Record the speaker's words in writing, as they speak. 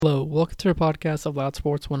Hello, welcome to the podcast of Loud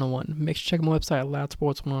Sports 101. Make sure to check my website at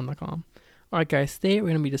loudsports101.com. Alright guys, today we're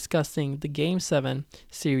going to be discussing the Game 7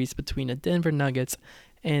 series between the Denver Nuggets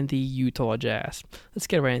and the Utah Jazz. Let's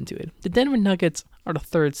get right into it. The Denver Nuggets are the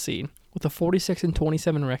third seed with a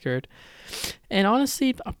 46-27 record, and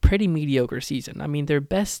honestly, a pretty mediocre season. I mean, their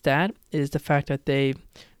best stat is the fact that they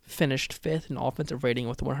finished fifth in offensive rating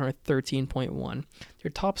with 113.1.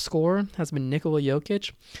 Their top scorer has been Nikola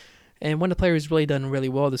Jokic, and one of the players who's really done really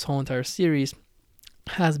well this whole entire series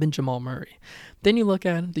has been Jamal Murray. Then you look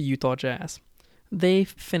at the Utah Jazz. They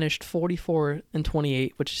finished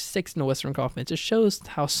 44-28, which is sixth in the Western Conference. It shows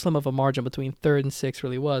how slim of a margin between third and sixth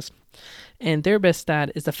really was. And their best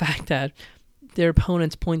stat is the fact that their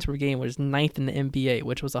opponent's points per game was ninth in the NBA,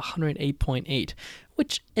 which was 108.8,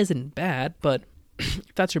 which isn't bad, but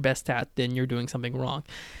if that's your best stat, then you're doing something wrong.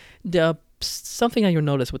 Something that you'll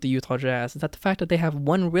notice with the Utah Jazz is that the fact that they have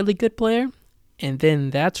one really good player, and then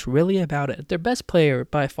that's really about it. Their best player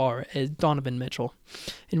by far is Donovan Mitchell,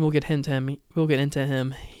 and we'll get into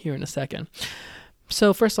him here in a second.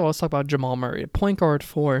 So first of all, let's talk about Jamal Murray, point guard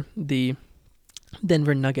for the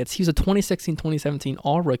Denver Nuggets. He was a 2016-2017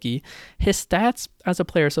 All-Rookie. His stats as a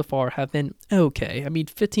player so far have been okay. I mean,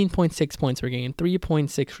 15.6 points per game,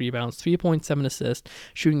 3.6 rebounds, 3.7 assists,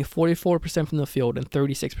 shooting 44% from the field and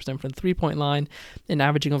 36% from the three-point line, and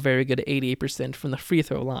averaging a very good 88% from the free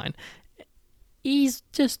throw line. He's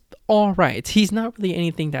just all right. He's not really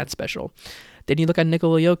anything that special. Then you look at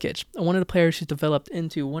Nikola Jokic, one of the players who's developed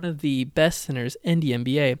into one of the best centers in the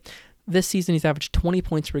NBA. This season, he's averaged 20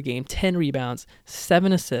 points per game, 10 rebounds,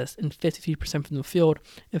 7 assists, and 53% from the field,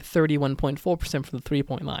 and 31.4% from the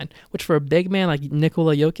three-point line, which for a big man like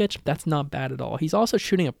Nikola Jokic, that's not bad at all. He's also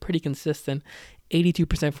shooting a pretty consistent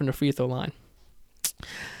 82% from the free throw line.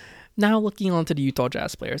 Now looking on to the Utah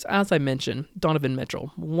Jazz players, as I mentioned, Donovan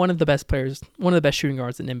Mitchell, one of the best shooting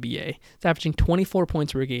guards in the NBA. He's averaging 24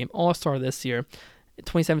 points per game, all-star this year.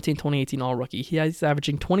 2017-2018 All-Rookie. He's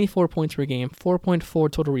averaging 24 points per game,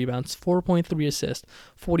 4.4 total rebounds, 4.3 assists,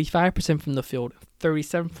 45% from the field,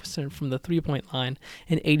 37% from the three-point line,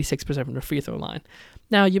 and 86% from the free throw line.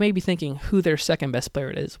 Now, you may be thinking who their second best player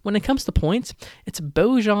is. When it comes to points, it's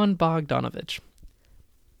Bojan Bogdanovic.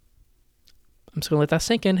 I'm just going to let that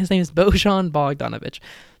sink in. His name is Bojan Bogdanovic.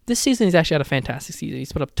 This season, he's actually had a fantastic season.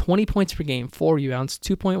 He's put up 20 points per game, 4 rebounds,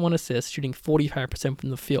 2.1 assists, shooting 45% from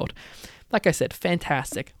the field. Like I said,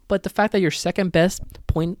 fantastic. But the fact that your second best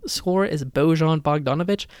point scorer is Bojan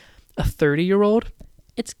Bogdanovic, a 30-year-old,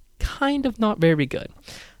 it's kind of not very good.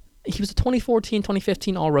 He was a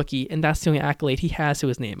 2014-2015 All-Rookie, and that's the only accolade he has to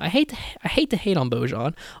his name. I hate to hate on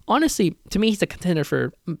Bojan. Honestly, to me, he's a contender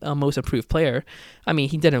for Most Improved Player. I mean,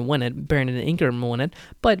 he didn't win it. Brandon Ingram won it.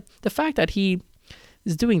 But the fact that he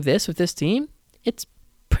is doing this with this team, it's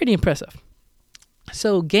pretty impressive.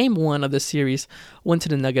 So game 1 of this series went to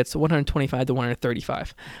the Nuggets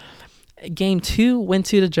 125-135. Game 2 went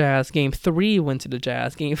to the Jazz. Game 3 went to the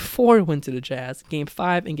Jazz. Game 4 went to the Jazz. Game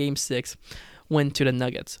 5 and Game 6 went to the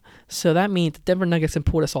Nuggets. So that means the Denver Nuggets can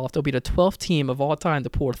pull this off. They'll be the 12th team of all time to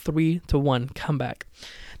pull a 3-1 comeback.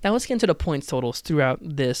 Now let's get into the points totals throughout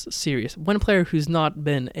this series. One player who's not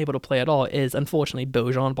been able to play at all is unfortunately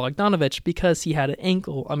Bojan Bogdanovic because he had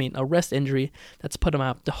a wrist injury that's put him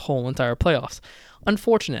out the whole entire playoffs.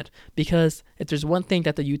 Unfortunate, because if there's one thing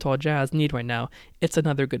that the Utah Jazz need right now, it's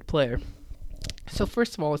another good player. So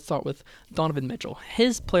first of all, let's start with Donovan Mitchell.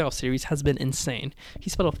 His playoff series has been insane.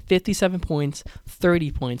 He's put up 57 points,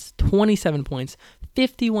 30 points, 27 points,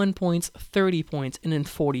 51 points, 30 points, and then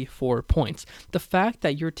 44 points. The fact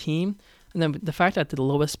that your team, and then the fact that the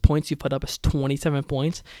lowest points you put up is 27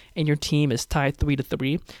 points, and your team is tied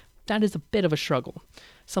 3-3, that is a bit of a struggle.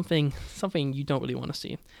 Something you don't really want to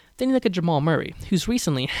see. Then you look at Jamal Murray, who's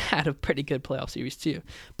recently had a pretty good playoff series too.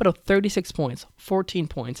 Put up 36 points, 14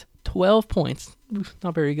 points, 12 points,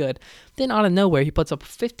 not very good. Then out of nowhere, he puts up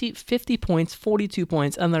 50 points, 42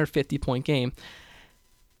 points, another 50-point game.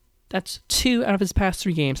 That's 2 out of his past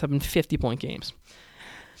 3 games have been 50-point games.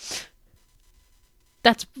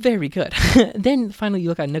 That's very good. Then finally you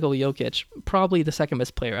look at Nikola Jokic, probably the second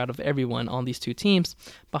best player out of everyone on these two teams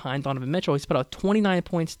behind Donovan Mitchell. He's put out 29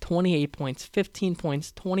 points, 28 points, 15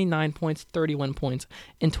 points, 29 points, 31 points,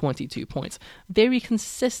 and 22 points. Very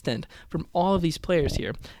consistent from all of these players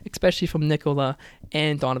here, especially from Nikola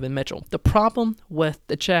and Donovan Mitchell. The problem with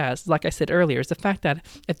the Jazz, like I said earlier, is the fact that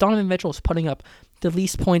if Donovan Mitchell is putting up the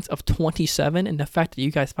least points of 27, and the fact that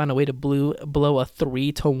you guys found a way to blow a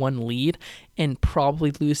 3-1 lead and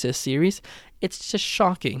probably lose this series, it's just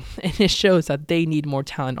shocking. And it shows that they need more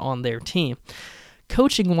talent on their team.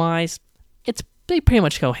 Coaching-wise, it's they pretty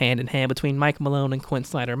much go hand in hand between Mike Malone and Quinn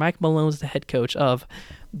Snyder. Mike Malone's the head coach of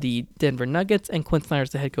the Denver Nuggets, and Quinn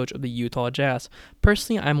Snyder's the head coach of the Utah Jazz.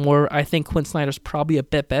 Personally, I think Quinn Snyder's probably a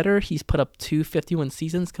bit better. He's put up 2 50-win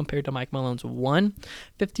seasons compared to Mike Malone's 1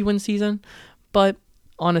 50-win season. But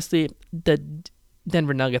honestly, the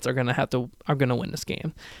Denver Nuggets are gonna win this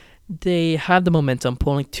game. They have the momentum,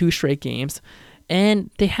 pulling 2 straight games,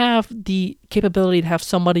 and they have the capability to have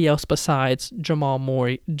somebody else besides Jamal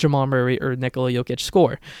Murray or Nikola Jokic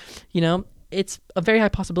score. It's a very high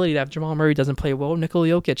possibility that if Jamal Murray doesn't play well, Nikola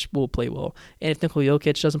Jokic will play well. And if Nikola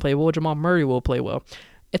Jokic doesn't play well, Jamal Murray will play well.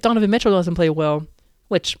 If Donovan Mitchell doesn't play well,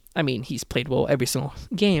 which, he's played well every single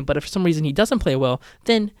game, but if for some reason he doesn't play well,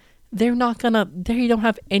 then they don't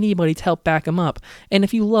have anybody to help back him up. And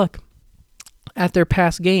if you look at their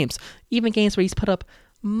past games, even games where he's put up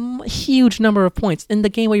huge number of points, in the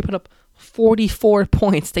game where he put up 44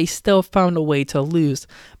 points, they still found a way to lose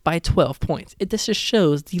by 12 points. This just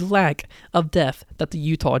shows the lack of depth that the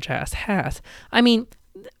Utah Jazz has.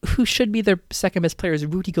 Who should be their second best player is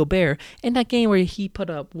Rudy Gobert. In that game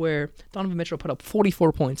where Donovan Mitchell put up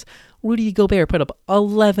 44 points, Rudy Gobert put up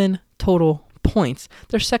 11 total points.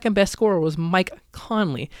 Their second best scorer was Mike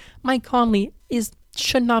Conley. Mike Conley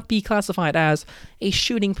should not be classified as a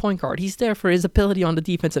shooting point guard. He's there for his ability on the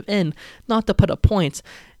defensive end, not to put up points.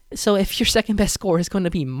 So if your second best scorer is going to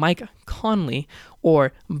be Mike Conley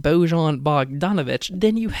or Bojan Bogdanovic,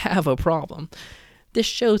 then you have a problem. This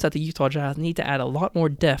shows that the Utah Jazz need to add a lot more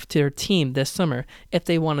depth to their team this summer if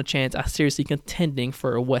they want a chance at seriously contending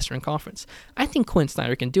for a Western Conference. I think Quinn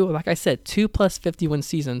Snyder can do it. Like I said, 2 plus 50-win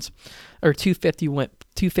seasons, or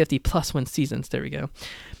 250 plus win seasons. There we go.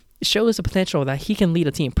 It shows the potential that he can lead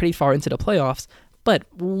a team pretty far into the playoffs. But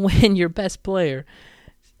when your best player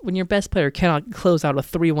cannot close out a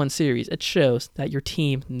 3-1 series, it shows that your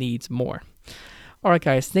team needs more. All right,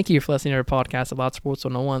 guys, thank you for listening to our podcast about Sports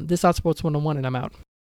 101. This is Sports 101, and I'm out.